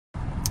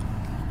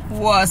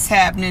What's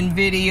happening,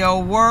 video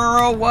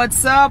world?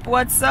 What's up?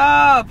 What's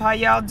up? How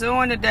y'all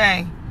doing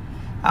today?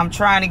 I'm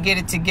trying to get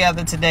it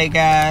together today,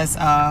 guys.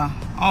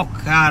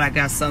 Oh God, I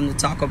got something to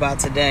talk about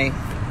today.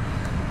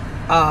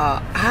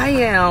 I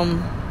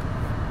am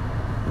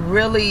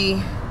really,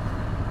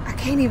 I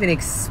can't even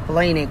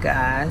explain it,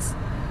 guys.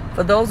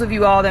 For those of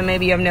you all that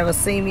maybe have never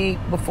seen me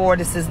before,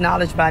 this is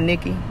Knowledge by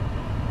Nikki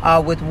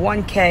with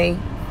 1K,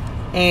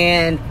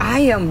 and I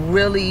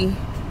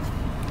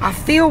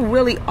feel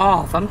really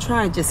off. I'm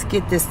trying to just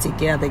get this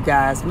together,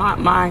 guys.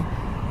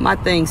 My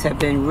things have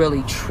been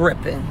really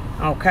tripping,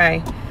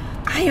 okay?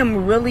 I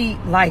am really,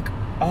 like,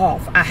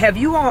 off. Have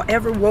you all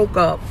ever woke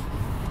up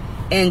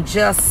and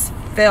just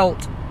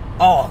felt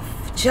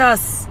off?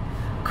 Just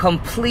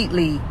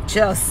completely,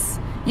 you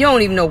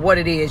don't even know what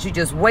it is. You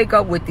just wake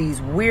up with these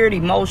weird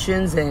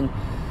emotions and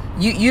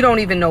you don't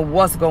even know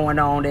what's going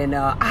on. And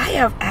I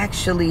have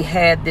actually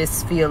had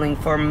this feeling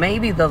for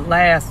maybe the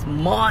last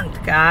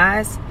month,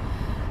 guys.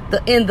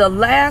 In the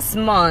last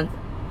month,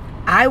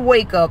 I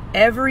wake up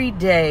every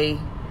day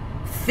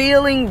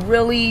feeling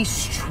really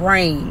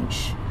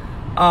strange.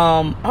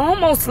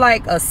 Almost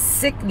like a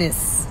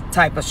sickness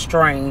type of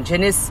strange.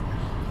 And it's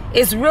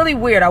really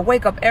weird. I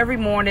wake up every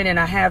morning and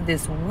I have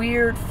this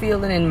weird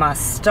feeling in my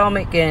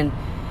stomach, and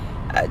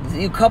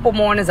a couple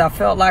mornings I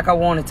felt like I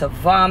wanted to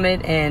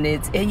vomit. And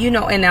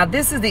and now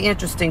this is the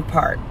interesting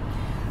part.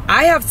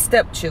 I have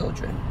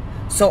stepchildren,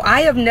 so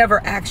I have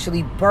never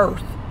actually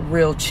birthed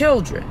real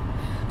children.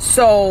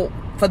 So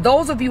for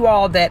those of you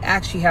all that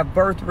actually have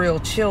birthed real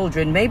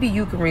children, maybe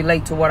you can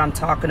relate to what I'm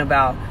talking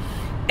about.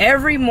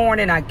 Every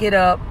morning I get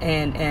up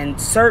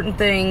and certain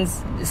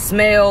things,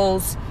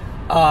 smells,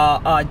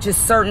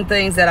 just certain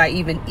things that I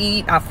even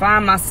eat, I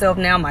find myself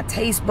now, my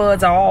taste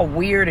buds are all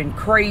weird and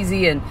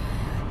crazy. And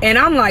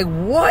I'm like,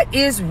 what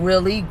is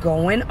really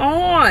going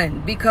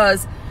on?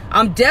 Because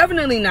I'm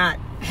definitely not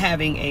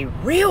having a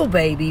real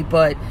baby.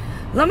 But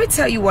let me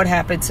tell you what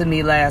happened to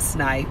me last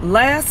night.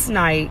 Last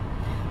night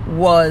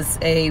was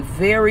a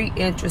very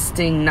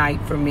interesting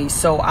night for me.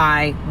 So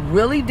I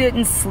really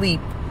didn't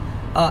sleep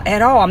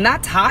at all. I'm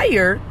not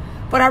tired,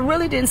 but I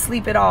really didn't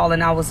sleep at all.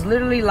 And I was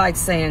literally like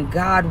saying,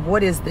 God,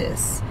 what is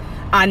this?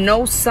 I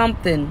know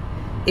something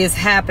is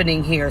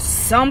happening here.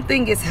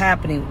 Something is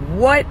happening.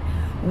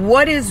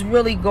 What is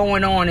really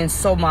going on? And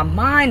so my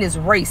mind is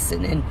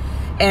racing.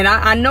 And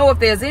I know if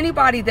there's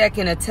anybody that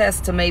can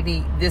attest to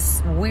maybe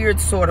this weird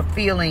sort of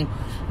feeling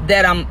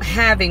that I'm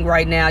having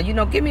right now,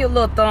 give me a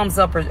little thumbs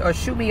up or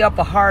shoot me up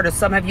a heart or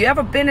something. Have you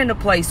ever been in a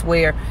place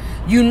where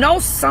you know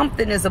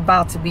something is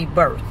about to be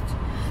birthed?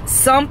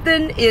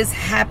 Something is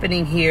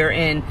happening here,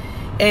 and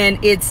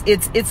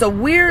it's a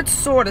weird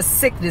sort of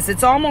sickness.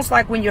 It's almost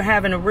like when you're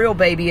having a real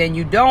baby and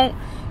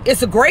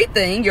it's a great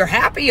thing. You're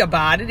happy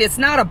about it. It's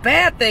not a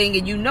bad thing,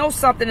 and you know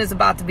something is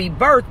about to be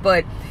birthed,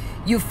 but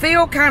you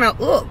feel kind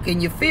of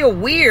and you feel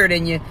weird,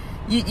 and you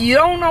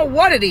don't know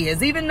what it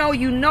is, even though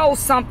you know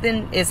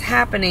something is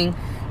happening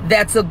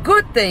that's a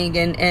good thing.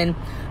 And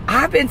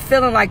I've been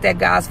feeling like that,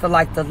 guys, for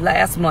like the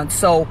last month.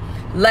 So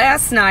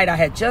last night I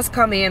had just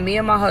come in. Me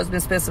and my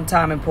husband spent some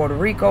time in Puerto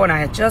Rico, and I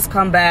had just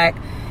come back.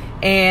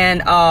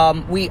 And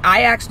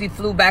I actually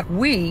flew back.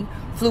 We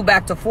flew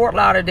back to Fort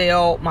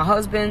Lauderdale. My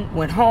husband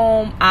went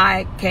home.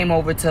 I came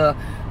over to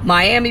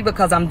Miami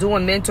because I'm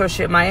doing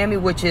Mentorship Miami,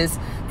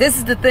 this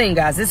is the thing,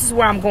 guys. This is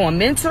where I'm going.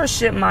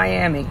 Mentorship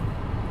Miami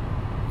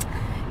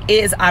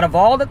is, out of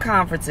all the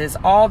conferences,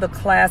 all the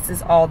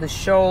classes, all the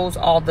shows,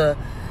 I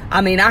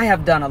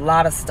have done a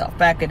lot of stuff.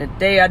 Back in the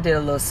day, I did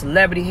a little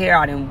celebrity hair.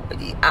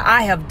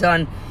 I have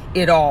done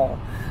it all.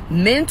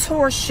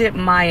 Mentorship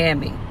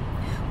Miami,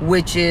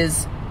 which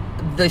is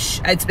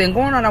it's been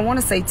going on, I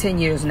want to say 10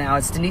 years now.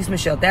 It's Denise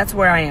Michelle. That's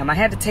where I am. I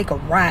had to take a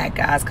ride,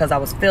 guys, because I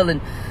was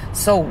feeling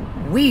so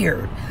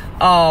weird.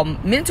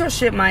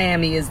 Mentorship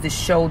Miami is the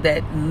show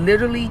that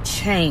literally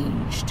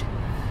changed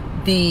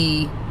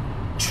the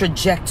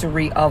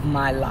trajectory of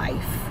my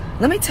life.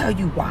 Let me tell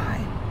you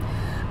why.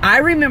 I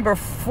remember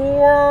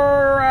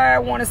 4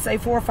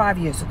 or 5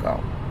 years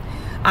ago,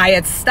 I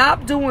had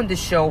stopped doing the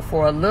show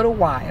for a little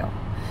while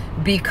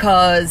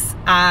because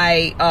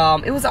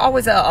it was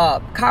always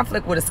a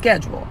conflict with a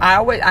schedule.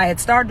 I had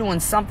started doing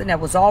something that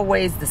was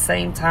always the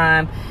same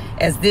time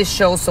as this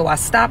show, so I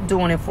stopped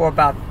doing it for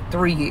about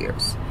 3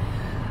 years.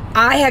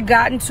 I had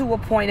gotten to a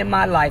point in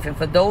my life, and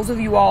for those of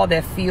you all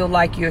that feel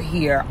like you're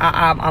here,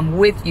 I'm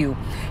with you.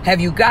 Have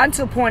you gotten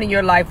to a point in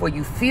your life where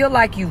you feel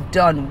like you've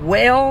done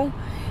well,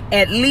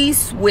 at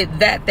least with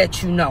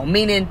that you know?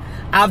 Meaning,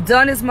 I've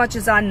done as much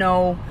as I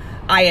know.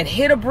 I had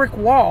hit a brick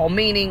wall,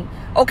 meaning,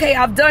 okay,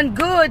 I've done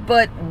good,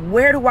 but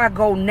where do I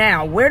go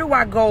now? Where do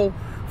I go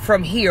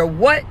from here?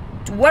 What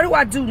do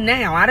I do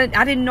now? I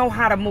didn't know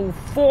how to move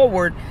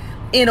forward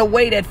in a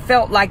way that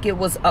felt like it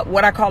was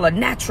what I call a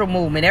natural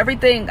movement.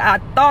 Everything I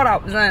thought I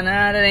was,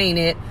 that ain't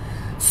it.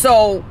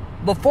 So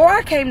before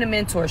I came to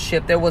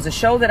Mentorship, there was a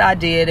show that I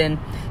did, and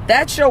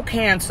that show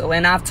canceled.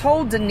 And I've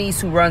told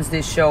Denise, who runs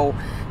this show,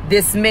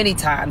 this many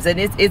times, and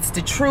it's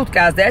the truth,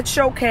 guys. That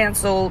show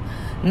canceled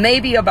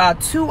maybe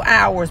about 2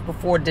 hours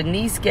before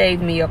Denise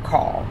gave me a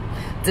call.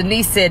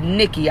 Denise said,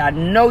 Nikki, I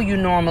know you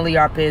normally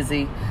are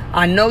busy.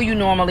 I know you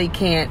normally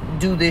can't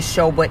do this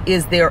show, but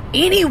is there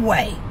any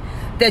way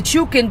that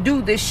you can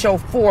do this show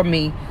for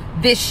me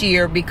this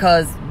year?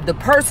 Because the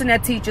person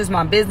that teaches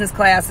my business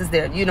classes,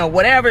 that, you know,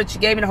 whatever, she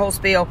gave me the whole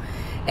spiel.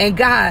 And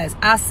guys,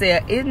 I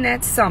said, isn't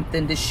that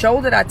something? The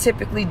show that I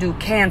typically do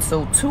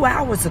canceled 2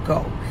 hours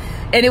ago.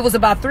 And it was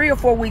about 3 or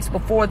 4 weeks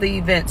before the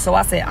event. So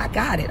I said, I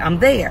got it. I'm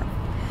there.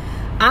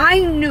 I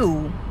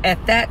knew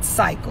at that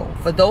cycle,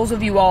 for those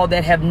of you all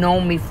that have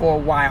known me for a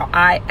while,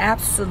 I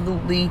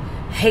absolutely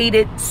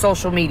hated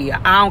social media.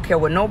 I don't care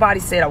what nobody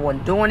said. I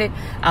wasn't doing it.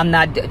 I'm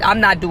not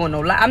doing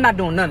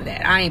none of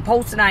that. I ain't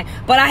posting.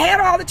 But I had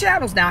all the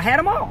channels now. I had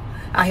them all.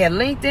 I had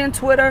LinkedIn,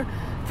 Twitter,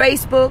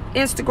 Facebook,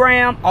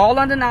 Instagram, all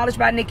under Knowledge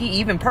by Nikki,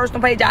 even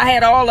personal page. I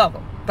had all of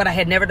them, but I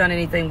had never done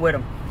anything with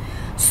them.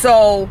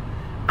 So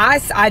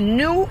I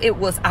knew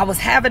I was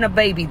having a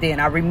baby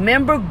then. I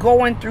remember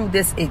going through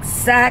this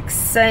exact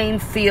same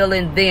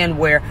feeling then,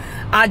 where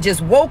I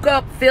just woke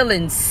up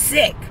feeling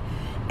sick.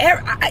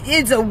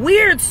 It's a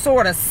weird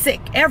sort of sick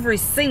every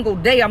single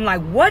day. I'm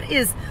like, what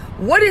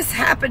is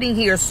happening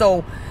here?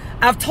 So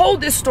I've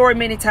told this story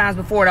many times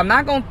before, and I'm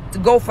not going to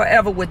go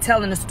forever with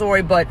telling the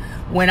story, but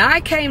when I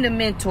came to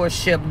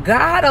mentorship,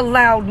 God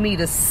allowed me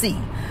to see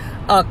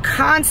a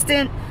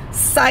constant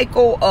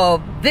cycle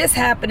of this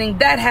happening,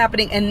 that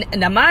happening. And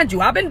now, mind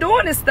you, I've been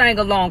doing this thing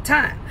a long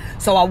time.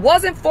 So I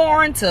wasn't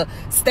foreign to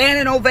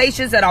standing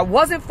ovations, and I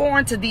wasn't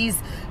foreign to these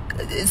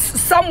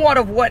somewhat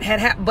of what had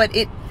happened, but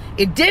it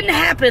didn't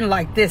happen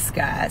like this,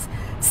 guys.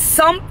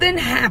 Something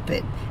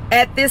happened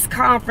at this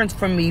conference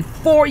for me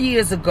 4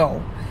 years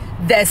ago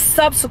that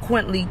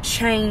subsequently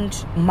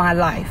changed my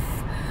life.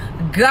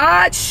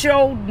 God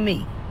showed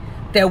me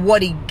that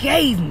what he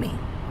gave me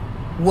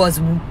was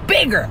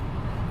bigger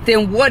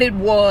than what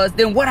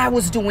I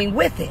was doing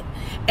with it.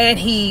 And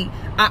he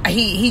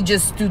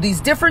just, through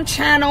these different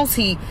channels,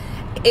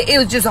 it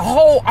was just a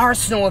whole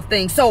arsenal of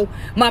things. So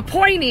my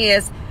point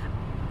is,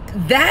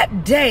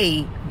 that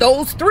day,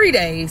 those 3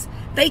 days,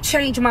 they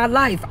changed my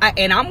life.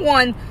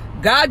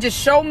 God just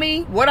showed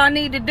me what I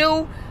need to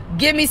do,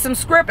 give me some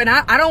script, and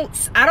I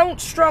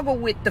don't struggle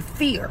with the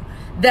fear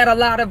that a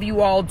lot of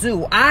you all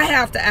do.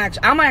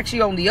 I'm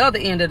actually on the other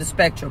end of the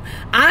spectrum.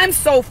 I'm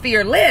so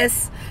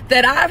fearless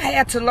that I've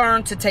had to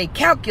learn to take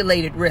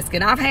calculated risk,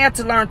 and I've had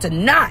to learn to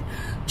not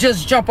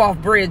just jump off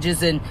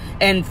bridges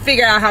and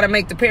figure out how to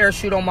make the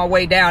parachute on my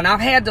way down. I've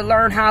had to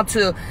learn how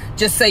to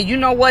just say, you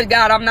know what,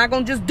 God, I'm not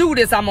going to just do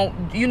this. I'm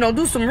going to,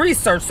 do some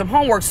research, some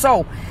homework.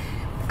 So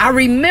I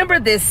remember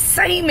this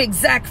same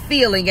exact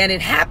feeling, and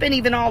it happened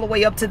even all the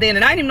way up to then.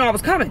 And I didn't even know I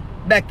was coming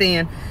back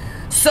then.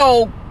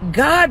 So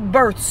God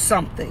birthed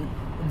something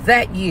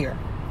that year,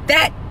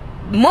 that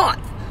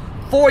month,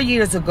 4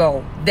 years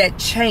ago, that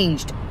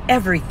changed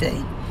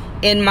everything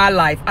in my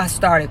life. I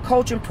started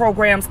coaching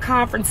programs,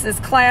 conferences,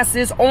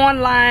 classes,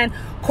 online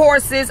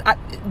courses.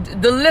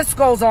 The list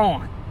goes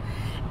on.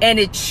 And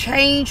it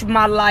changed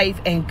my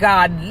life. And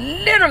God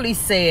literally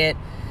said,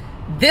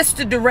 this is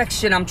the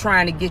direction I'm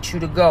trying to get you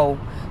to go.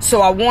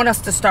 So I want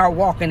us to start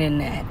walking in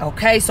that.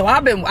 Okay. So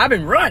I've been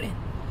running.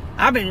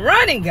 I've been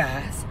running,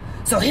 guys.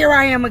 So here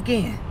I am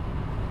again,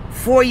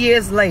 4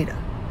 years later.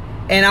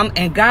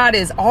 And God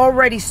has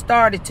already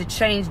started to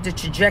change the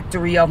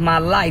trajectory of my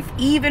life,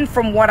 even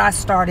from what I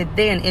started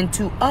then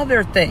into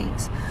other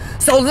things.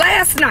 So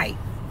last night,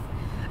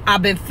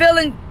 I've been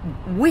feeling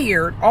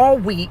weird all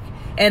week.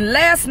 And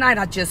last night,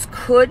 I just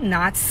could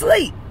not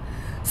sleep.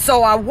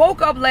 So I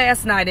woke up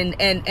last night,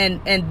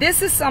 and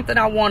this is something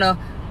I want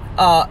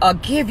to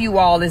give you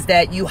all, is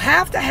that you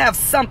have to have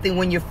something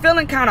when you're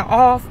feeling kind of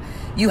off.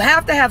 You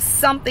have to have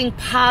something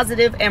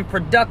positive and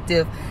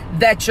productive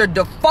that your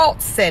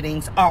default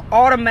settings are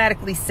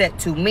automatically set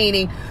to.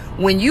 Meaning,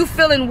 when you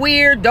feeling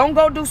weird, don't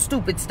go do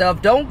stupid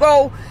stuff. Don't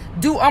go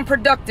do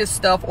unproductive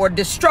stuff or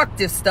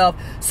destructive stuff.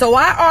 So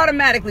I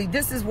automatically,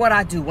 this is what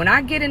I do. When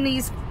I get in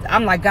these,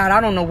 I'm like, God, I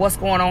don't know what's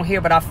going on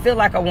here, but I feel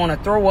like I want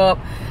to throw up.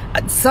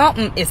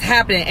 Something is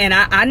happening. And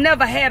I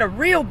never had a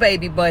real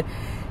baby, but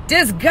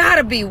there's got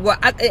to be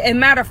and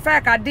matter of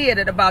fact, I did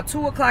at about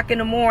 2 o'clock in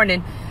the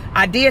morning.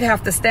 I did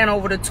have to stand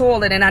over the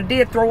toilet, and I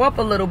did throw up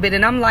a little bit.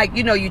 And I'm like,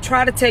 you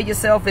try to tell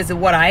yourself, is it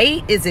what I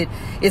ate? Is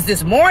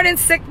this morning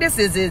sickness?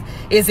 Is it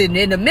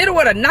in the middle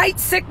of the night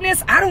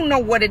sickness? I don't know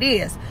what it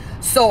is.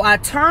 So I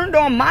turned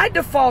on, my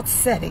default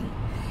setting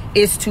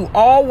is to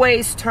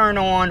always turn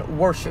on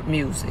worship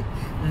music.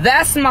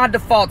 That's my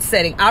default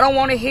setting. I don't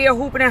want to hear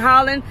hooping and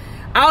hollering.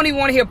 I don't even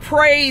want to hear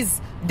praise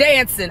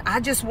dancing. I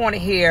just want to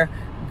hear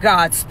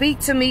God speak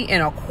to me in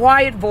a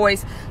quiet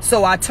voice.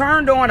 So I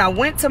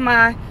went to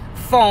my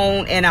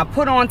phone and I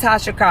put on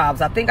Tasha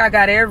Cobbs. I think I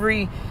got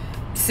every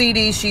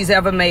CD she's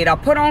ever made. I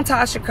put on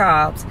Tasha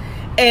Cobbs,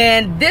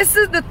 and this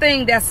is the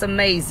thing that's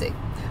amazing.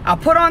 I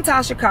put on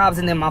Tasha Cobbs,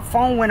 and then my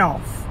phone went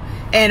off,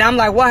 and I'm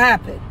like, what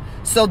happened?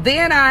 So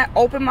then I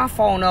opened my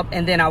phone up,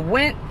 and then I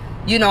went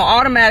you know,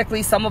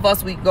 automatically some of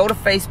us, we go to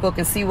Facebook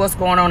and see what's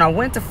going on. I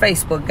went to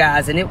Facebook,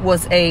 guys, and it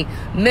was a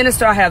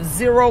minister. I have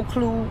zero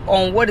clue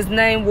on what his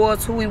name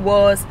was, who he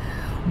was,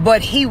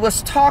 but he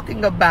was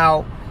talking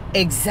about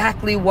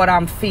exactly what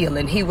I'm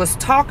feeling. He was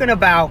talking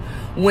about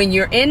when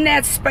you're in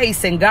that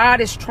space and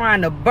God is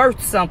trying to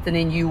birth something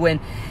in you,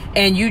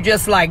 and you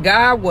just like,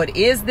 God, what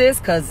is this?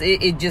 Because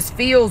it just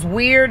feels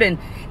weird. And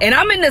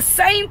I'm in the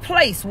same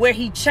place where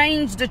he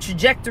changed the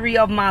trajectory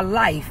of my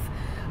life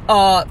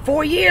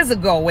 4 years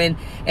ago, and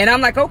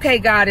I'm like, okay,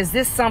 God, is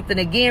this something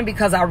again?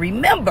 Because I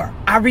remember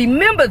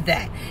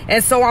that.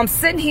 And so I'm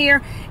sitting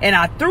here and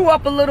I threw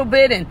up a little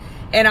bit,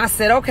 and I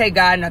said, okay,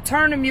 God, and I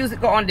turned the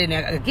music on. Then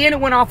again, it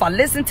went off. I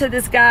listened to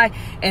this guy,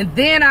 and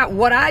then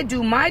what I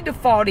do, my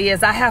default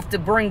is I have to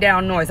bring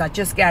down noise. I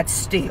just got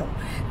still.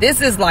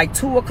 This is like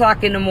 2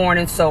 o'clock in the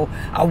morning. So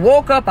I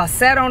woke up, I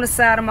sat on the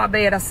side of my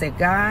bed. I said,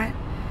 God,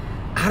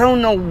 I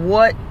don't know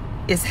what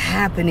is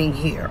happening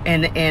here.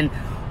 And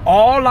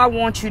all I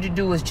want you to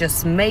do is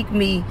just make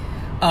me,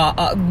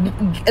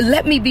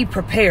 let me be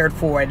prepared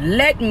for it.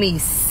 Let me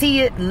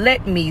see it.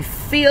 Let me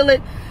feel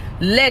it.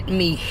 Let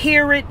me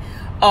hear it.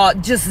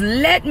 Just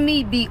let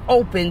me be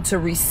open to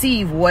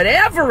receive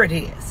whatever it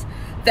is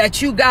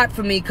that you got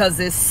for me, because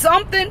it's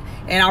something.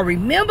 And I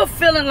remember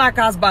feeling like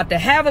I was about to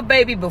have a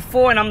baby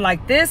before, and I'm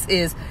like, I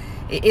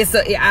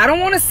don't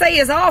want to say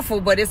it's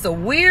awful, but it's a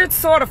weird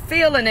sort of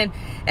feeling.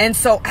 And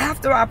so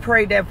after I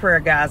prayed that prayer,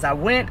 guys,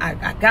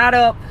 I got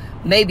up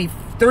maybe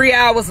 3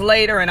 hours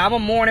later, and I'm a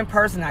morning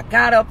person. I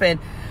got up and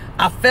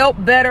I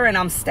felt better, and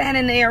I'm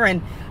standing there,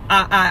 and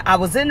I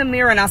was in the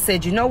mirror, and I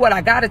said, you know what? I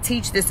got to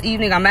teach this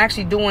evening. I'm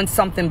actually doing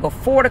something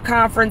before the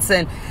conference.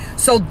 And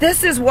so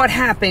this is what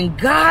happened.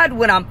 God,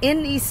 when I'm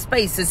in these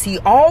spaces, he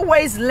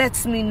always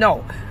lets me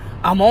know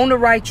I'm on the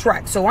right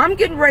track. So I'm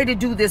getting ready to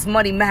do this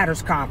Money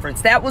Matters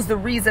conference. That was the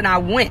reason I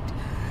went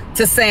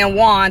to San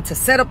Juan to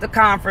set up the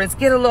conference,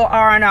 get a little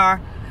R&R.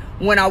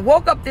 When I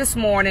woke up this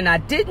morning, I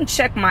didn't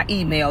check my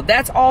email.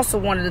 That's also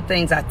one of the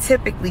things I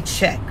typically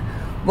check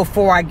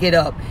before I get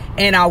up.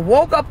 And I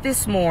woke up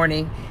this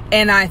morning,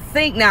 and I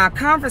think now, a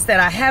conference that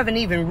I haven't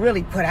even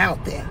really put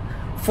out there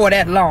for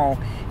that long.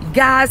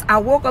 Guys, I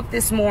woke up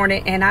this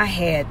morning and I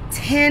had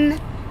 10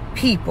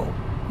 people.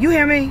 You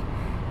hear me?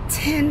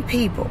 10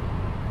 people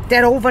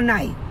that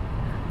overnight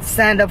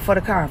signed up for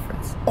the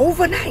conference.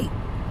 Overnight.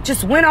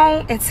 Just went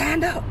on and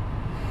signed up.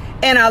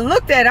 And I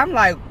looked at it, I'm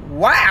like,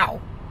 wow.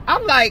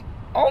 I'm like,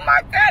 oh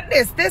my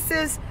goodness, this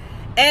is...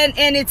 And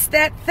it's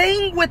that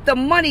thing with the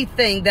money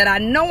thing that I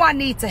know I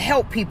need to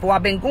help people.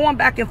 I've been going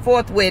back and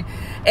forth with,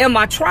 am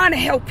I trying to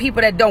help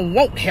people that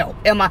won't help?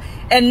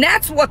 And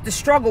that's what the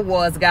struggle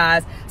was,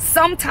 guys.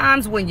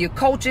 Sometimes when you're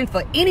coaching,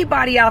 for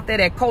anybody out there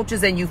that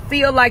coaches, and you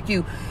feel like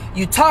you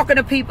talking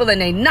to people and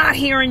they not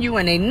hearing you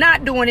and they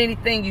not doing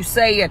anything you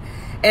say,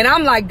 and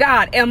I'm like,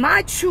 God, am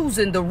I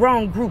choosing the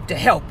wrong group to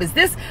help? Is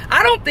this,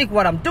 I don't think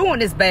what I'm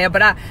doing is bad,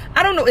 but I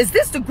don't know, is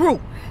this the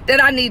group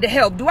that I need to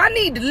help? Do I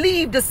need to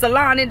leave the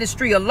salon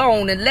industry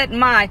alone and let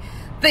my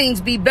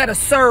things be better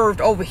served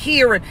over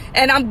here?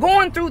 And I'm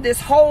going through this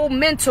whole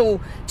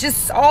mental,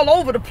 just all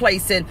over the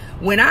place. And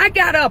when I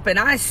got up and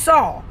I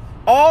saw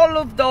all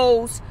of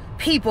those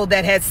people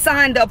that had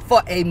signed up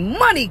for a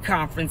money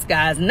conference,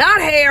 guys, not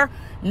hair,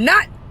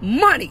 not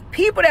money,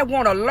 people that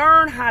want to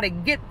learn how to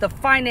get the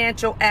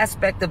financial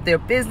aspect of their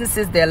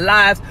businesses, their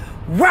lives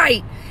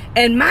right.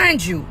 And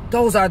mind you,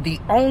 those are the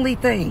only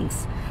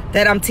things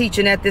that I'm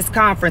teaching at this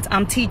conference.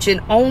 I'm teaching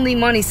only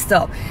money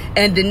stuff.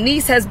 And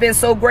Denise has been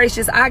so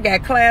gracious. I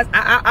got class.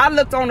 I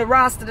looked on the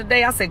roster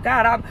today. I said,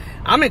 God,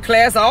 I'm in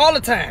class all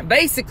the time,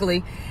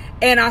 basically.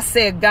 And I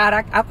said,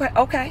 God,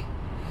 okay.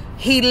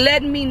 He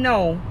let me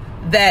know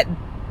that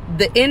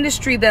the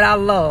industry that I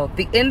love,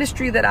 the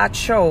industry that I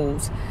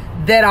chose,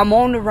 that I'm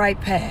on the right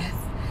path.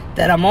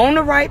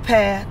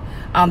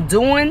 I'm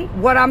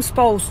doing what I'm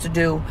supposed to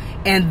do.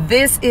 And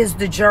this is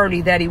the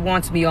journey that he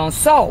wants me on.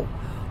 So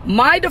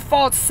my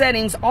default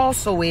settings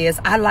also is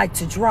I like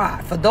to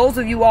drive. For those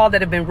of you all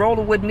that have been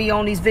rolling with me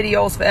on these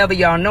videos forever,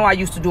 y'all know I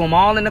used to do them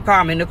all in the car.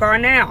 I'm in the car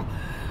now.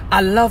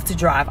 I love to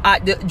drive.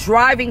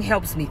 Driving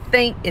helps me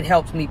think. It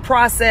helps me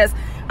process.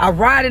 I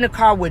ride in the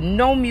car with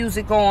no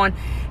music on,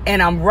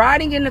 and I'm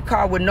riding in the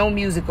car with no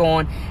music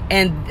on.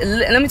 And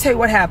let me tell you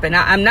what happened.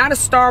 I'm not a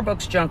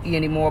Starbucks junkie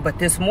anymore, but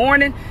this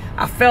morning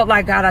I felt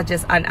like, God,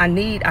 I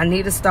need a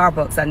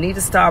Starbucks. I need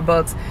a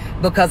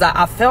Starbucks because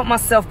I felt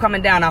myself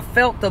coming down. I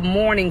felt the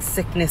morning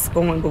sickness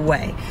going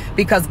away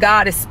because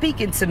God is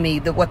speaking to me.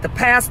 What the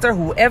pastor,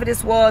 whoever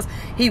this was,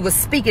 he was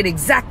speaking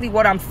exactly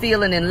what I'm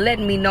feeling and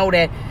letting me know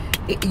that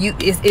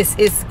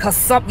it's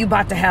because you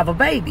about to have a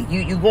baby.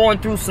 You going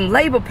through some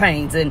labor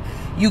pains and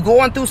you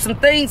going through some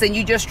things, and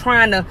you just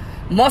trying to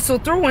muscle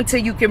through until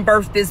you can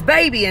birth this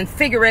baby and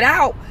figure it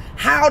out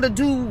how to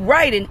do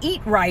right and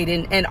eat right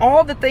and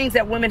all the things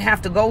that women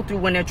have to go through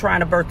when they're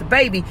trying to birth the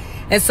baby.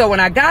 And so when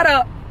I got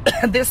up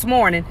this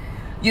morning,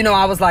 you know,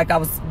 I was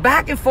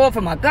back and forth.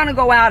 Am I gonna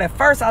go out? At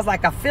first I was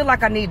like, I feel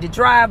like I need to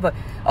drive, but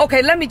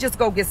okay, let me just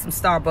go get some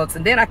Starbucks.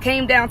 And then I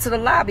came down to the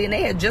lobby, and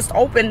they had just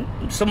opened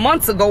some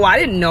months ago. I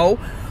didn't know.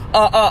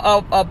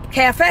 a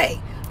cafe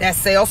that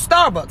sells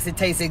Starbucks. It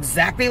tastes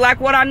exactly like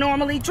what I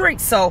normally drink.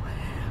 So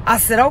I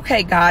said,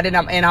 okay, God, and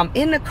I'm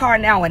in the car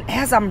now, and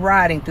as I'm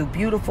riding through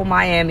beautiful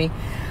Miami,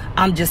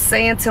 I'm just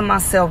saying to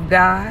myself,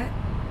 God,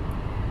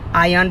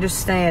 I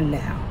understand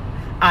now.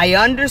 I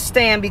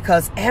understand,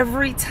 because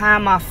every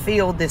time I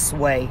feel this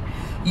way,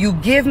 you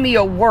give me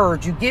a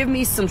word, you give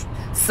me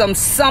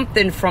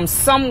something from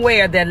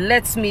somewhere that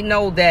lets me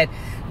know that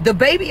the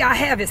baby I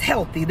have is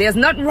healthy. There's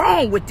nothing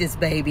wrong with this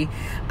baby.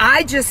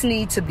 I just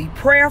need to be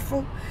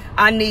prayerful.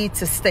 I need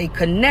to stay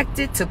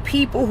connected to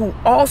people who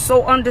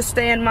also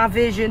understand my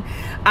vision.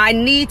 I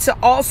need to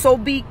also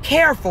be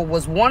careful,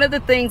 was one of the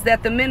things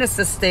that the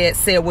minister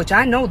said, which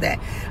I know that.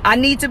 I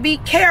need to be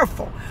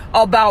careful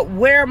about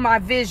where my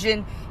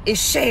vision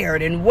is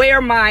shared and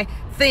where my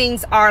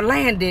things are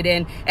landed.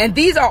 And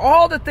these are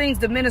all the things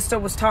the minister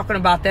was talking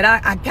about that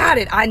I got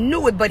it. I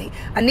knew it, but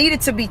I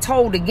needed to be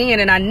told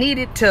again. And I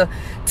needed to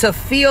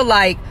feel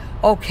like,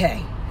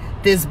 okay,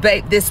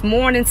 this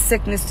morning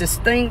sickness, this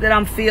thing that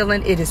I'm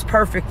feeling, it is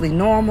perfectly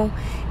normal.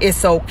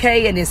 It's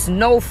okay. And it's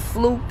no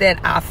fluke that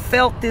I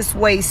felt this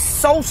way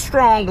so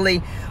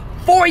strongly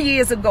 4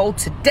 years ago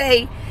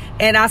today.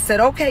 And I said,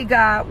 okay,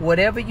 God,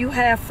 whatever you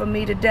have for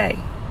me today,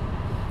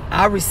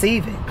 I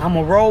receive it. I'm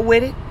going to roll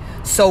with it.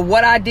 So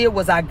what I did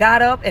was I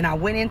got up and I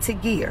went into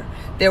gear.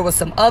 There were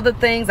some other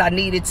things I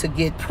needed to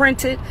get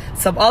printed,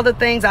 some other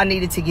things I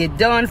needed to get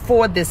done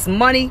for this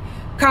money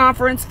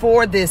conference,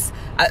 for this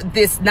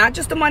not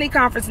just the money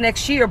conference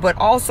next year, but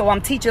also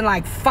I'm teaching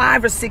like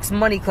 5 or 6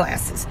 money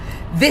classes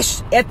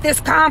at this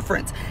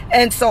conference.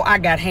 And so I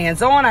got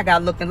hands-on, I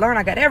got look and learn,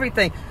 I got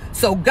everything.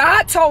 So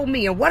God told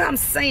me, and what I'm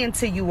saying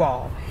to you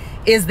all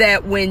is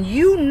that when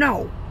you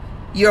know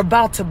you're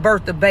about to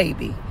birth a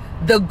baby,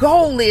 the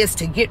goal is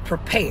to get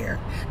prepared.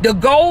 The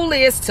goal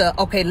is to,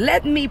 okay,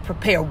 let me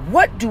prepare.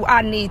 What do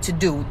I need to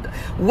do?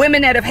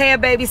 Women that have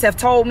had babies have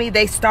told me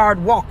they start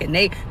walking,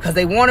 because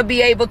they want to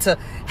be able to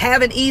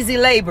have an easy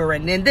labor.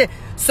 And then,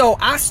 so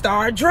I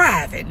started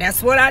driving.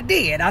 That's what I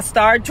did. I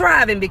started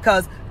driving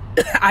because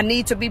I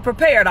need to be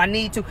prepared.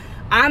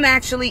 I'm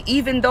actually,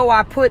 even though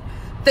I put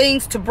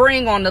things to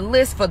bring on the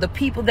list for the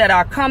people that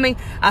are coming,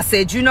 I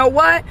said, you know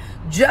what?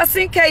 Just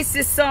in case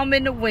there's some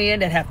in the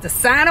wind that have to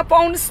sign up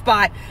on the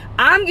spot,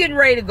 I'm getting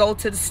ready to go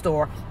to the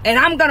store and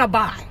I'm going to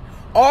buy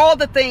all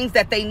the things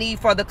that they need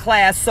for the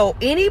class. So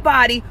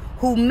anybody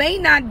who may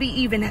not be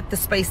even at the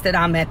space that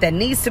I'm at that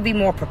needs to be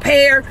more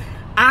prepared,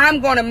 I'm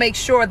going to make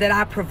sure that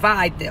I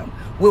provide them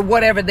with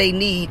whatever they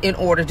need in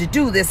order to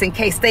do this in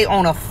case they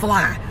on a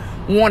fly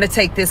want to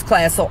take this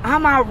class. So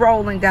I'm out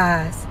rolling,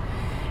 guys.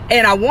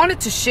 And I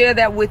wanted to share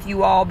that with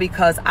you all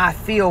because I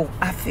feel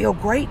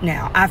great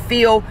now.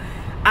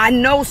 I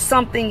know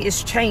something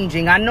is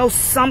changing. I know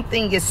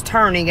something is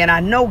turning, and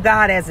I know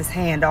God has his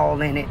hand all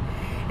in it.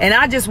 And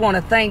I just want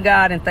to thank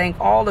God and thank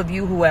all of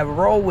you who have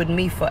rolled with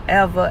me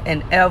forever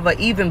and ever,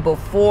 even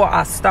before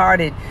I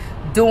started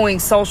doing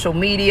social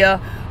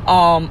media.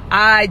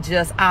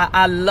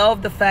 I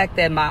love the fact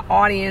that my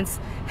audience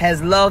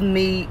has loved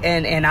me,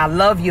 and I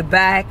love you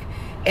back.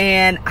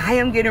 And I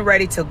am getting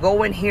ready to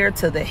go in here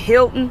to the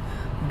Hilton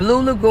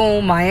Blue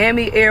Lagoon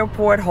Miami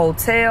Airport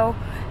Hotel.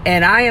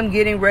 And I am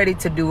getting ready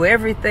to do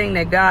everything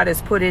that God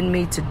has put in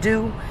me to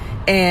do.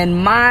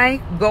 And my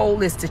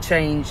goal is to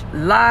change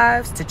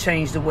lives, to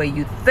change the way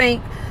you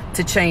think,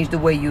 to change the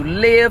way you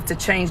live, to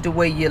change the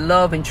way you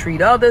love and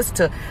treat others.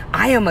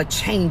 I am a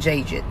change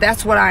agent.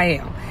 That's what I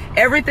am.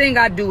 Everything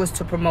I do is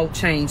to promote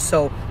change.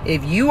 So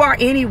if you are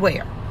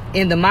anywhere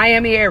in the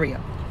Miami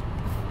area,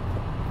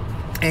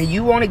 and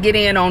you want to get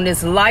in on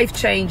this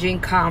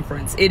life-changing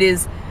conference,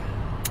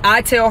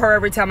 I tell her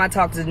every time I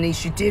talk to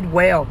Denise, you did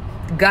well.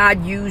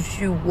 God used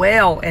you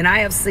well. And I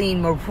have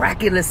seen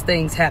miraculous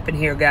things happen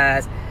here,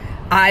 guys.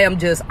 I am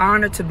just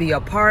honored to be a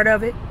part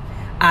of it.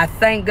 I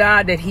thank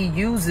God that he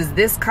uses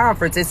this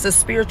conference. It's a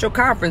spiritual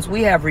conference.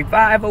 We have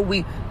revival.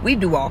 We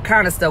do all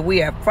kind of stuff. We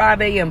have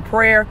 5 a.m.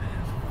 prayer.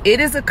 It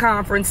is a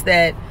conference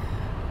that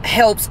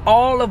helps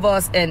all of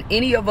us and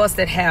any of us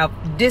that have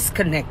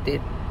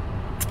disconnected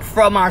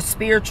from our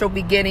spiritual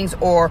beginnings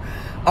or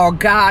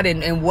God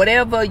and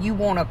whatever you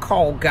want to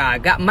call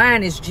God.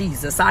 Mine is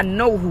Jesus. I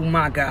know who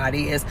my God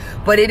is,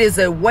 but it is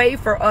a way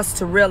for us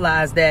to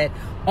realize that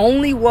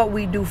only what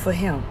we do for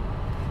him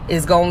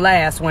is going to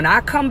last. When I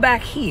come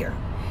back here,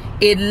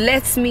 it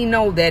lets me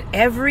know that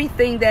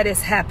everything that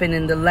has happened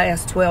in the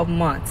last 12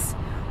 months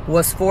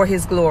was for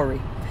his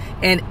glory.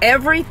 And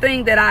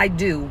everything that I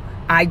do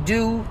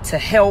to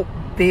help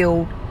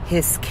build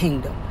his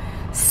kingdom.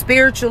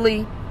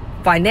 Spiritually,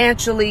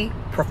 financially,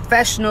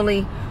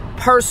 professionally,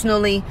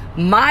 personally,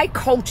 my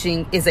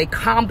coaching is a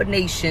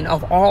combination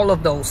of all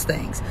of those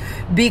things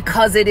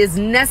because it is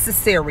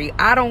necessary.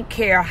 I don't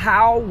care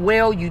how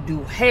well you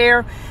do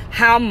hair,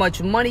 how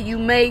much money you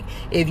make.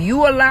 If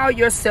you allow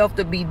yourself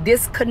to be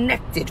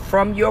disconnected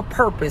from your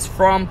purpose,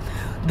 from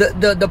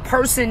the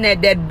person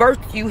that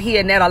birthed you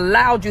here and that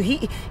allowed you,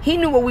 he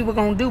knew what we were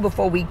going to do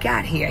before we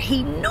got here.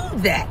 He knew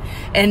that.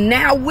 And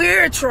now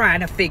we're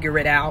trying to figure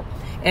it out.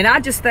 And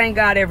I just thank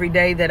God every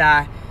day that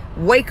I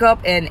wake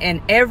up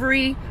and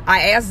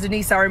I asked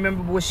Denise, I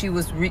remember when she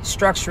was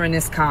restructuring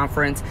this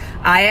conference,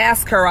 I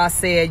asked her, I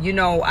said, you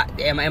know,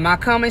 am I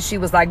coming? She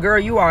was like, girl,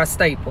 you are a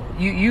staple.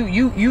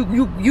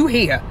 You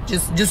here.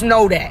 Just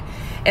know that.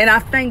 And I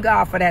thank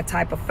God for that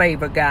type of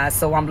favor, guys.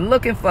 So I'm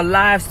looking for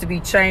lives to be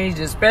changed,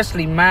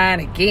 especially mine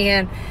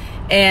again.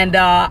 And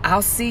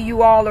I'll see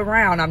you all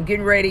around. I'm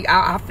getting ready.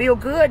 I feel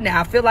good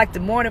now. I feel like the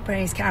morning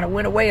pains kind of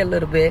went away a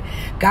little bit.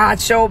 God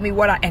showed me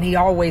and he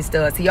always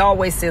does. He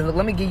always says, look,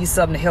 let me give you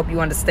something to help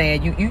you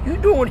understand. You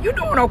doing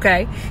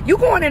okay. You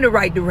going in the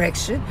right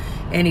direction.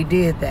 And he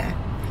did that.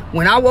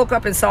 When I woke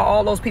up and saw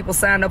all those people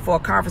sign up for a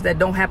conference that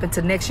don't happen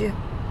till next year,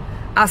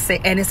 I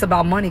say, and it's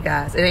about money,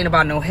 guys. It ain't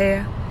about no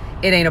hair.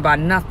 It ain't about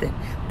nothing.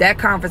 That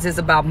conference is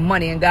about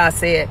money. And God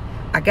said,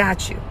 I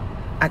got you.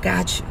 I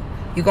got you.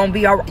 You're going to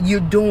be all right. You're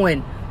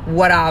doing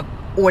what I've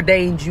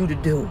ordained you to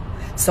do.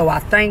 So I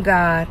thank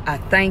God. I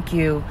thank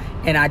you.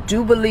 And I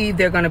do believe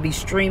they're going to be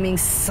streaming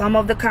some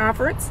of the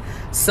conference.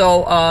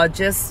 So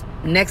just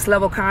Next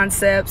Level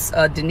Concepts,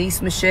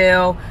 Denise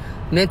Michelle,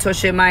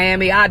 Mentorship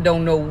Miami. I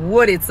don't know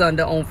what it's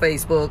under on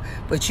Facebook,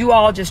 but you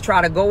all just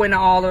try to go into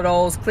all of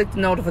those, click the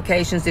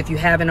notifications if you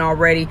haven't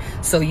already,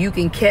 so you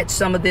can catch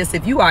some of this.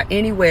 If you are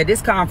anywhere,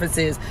 this conference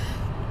is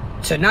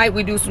tonight.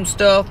 We do some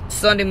stuff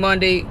Sunday,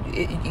 Monday.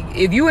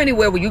 If you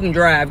anywhere where you can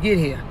drive, get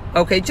here.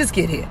 Okay, just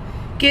get here.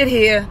 Get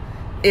here.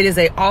 It is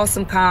an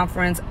awesome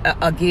conference.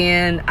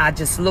 Again, I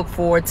just look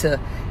forward to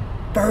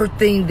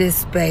birthing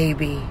this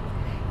baby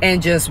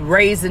and just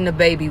raising the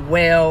baby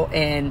well.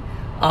 And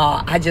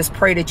I just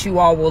pray that you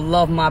all will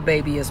love my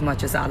baby as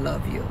much as I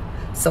love you.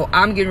 So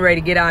I'm getting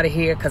ready to get out of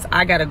here because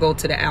I got to go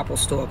to the Apple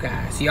store,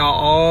 guys. Y'all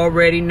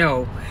already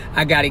know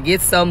I got to get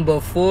something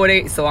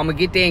before so I'm going to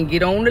get there and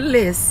get on the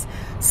list.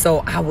 So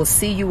I will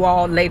see you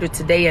all later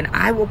today, and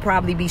I will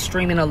probably be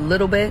streaming a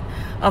little bit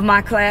of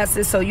my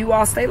classes. So you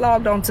all stay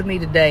logged on to me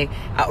today.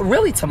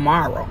 Really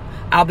tomorrow.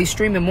 I'll be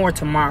streaming more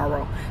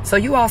tomorrow. So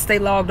you all stay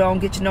logged on,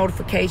 get your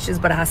notifications,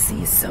 but I'll see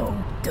you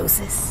soon.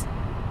 Deuces.